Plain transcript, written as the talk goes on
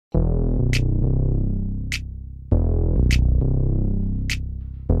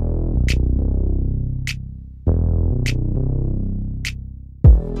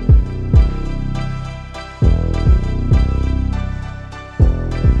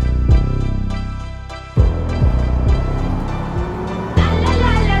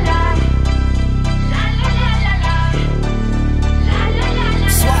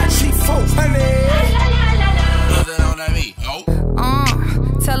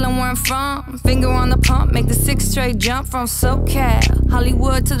I'm from. Finger on the pump, make the 6 straight jump from SoCal.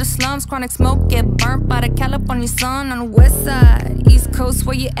 Hollywood to the slums, chronic smoke, get burnt by the California sun on the west side. East Coast,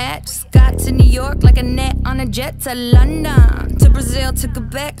 where you at? Just got to New York like a net on a jet to London. To Brazil, to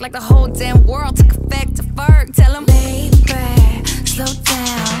Quebec, like the whole damn world took effect to Ferg. Tell them, lay back, slow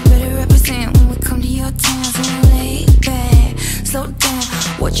down, better represent when we come to your town. So lay back, slow down,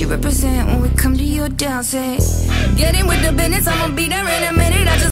 what you represent when we come to your town. Say, get in with the business, I'ma be there in a minute. I just